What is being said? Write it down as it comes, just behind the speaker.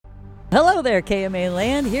Hello there, KMA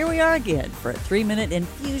Land. Here we are again for a 3-minute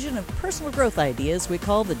infusion of personal growth ideas we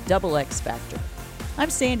call the Double X Factor. I'm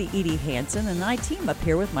Sandy Edie Hansen, and I team up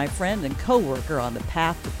here with my friend and co-worker on the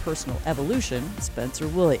path to personal evolution, Spencer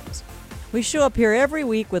Williams. We show up here every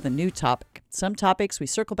week with a new topic. Some topics we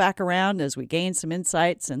circle back around as we gain some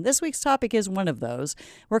insights, and this week's topic is one of those.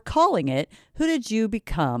 We're calling it, Who Did You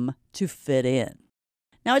Become to Fit In?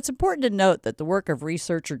 Now, it's important to note that the work of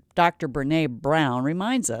researcher Dr. Brené Brown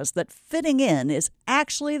reminds us that fitting in is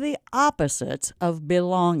actually the opposite of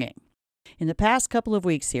belonging. In the past couple of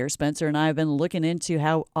weeks here, Spencer and I have been looking into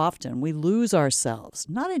how often we lose ourselves,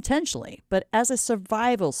 not intentionally, but as a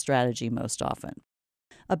survival strategy most often.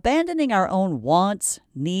 Abandoning our own wants,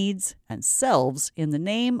 needs, and selves in the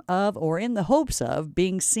name of or in the hopes of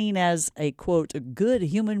being seen as a, quote, good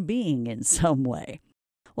human being in some way.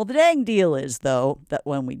 Well, the dang deal is, though, that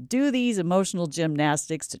when we do these emotional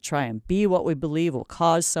gymnastics to try and be what we believe will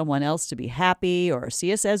cause someone else to be happy or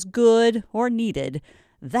see us as good or needed,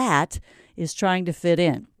 that is trying to fit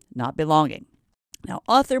in, not belonging. Now,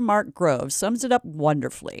 author Mark Groves sums it up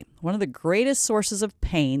wonderfully. One of the greatest sources of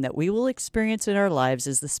pain that we will experience in our lives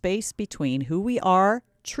is the space between who we are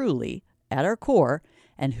truly at our core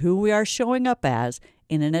and who we are showing up as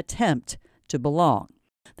in an attempt to belong.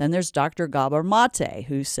 Then there's Dr. Gabor Mate,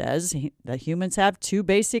 who says that humans have two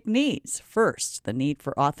basic needs. First, the need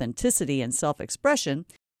for authenticity and self-expression,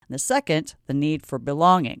 and the second, the need for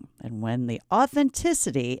belonging. And when the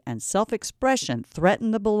authenticity and self-expression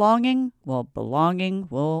threaten the belonging, well, belonging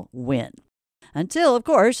will win. Until, of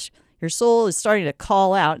course, your soul is starting to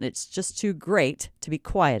call out and it's just too great to be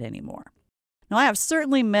quiet anymore. Now, I have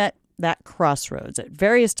certainly met that crossroads at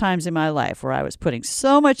various times in my life where I was putting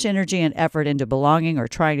so much energy and effort into belonging or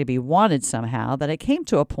trying to be wanted somehow that I came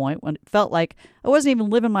to a point when it felt like I wasn't even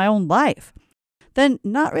living my own life. Then,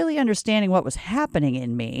 not really understanding what was happening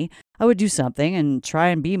in me, I would do something and try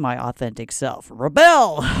and be my authentic self.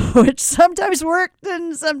 Rebel, which sometimes worked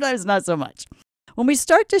and sometimes not so much. When we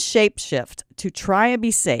start to shapeshift to try and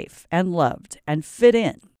be safe and loved and fit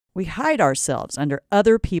in, we hide ourselves under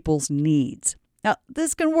other people's needs. Now,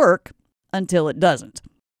 this can work until it doesn't.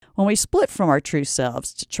 When we split from our true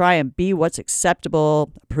selves to try and be what's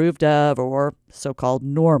acceptable, approved of, or so-called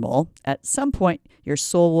normal, at some point your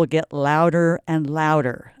soul will get louder and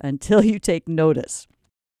louder until you take notice.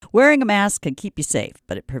 Wearing a mask can keep you safe,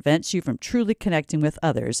 but it prevents you from truly connecting with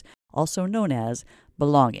others, also known as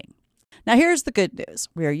belonging. Now, here's the good news.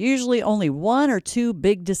 We are usually only one or two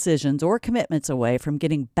big decisions or commitments away from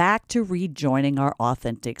getting back to rejoining our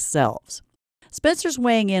authentic selves. Spencer's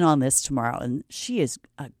weighing in on this tomorrow, and she is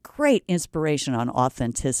a great inspiration on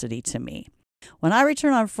authenticity to me. When I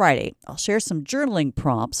return on Friday, I'll share some journaling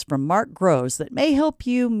prompts from Mark Groves that may help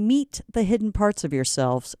you meet the hidden parts of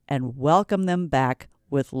yourselves and welcome them back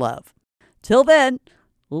with love. Till then,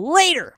 later!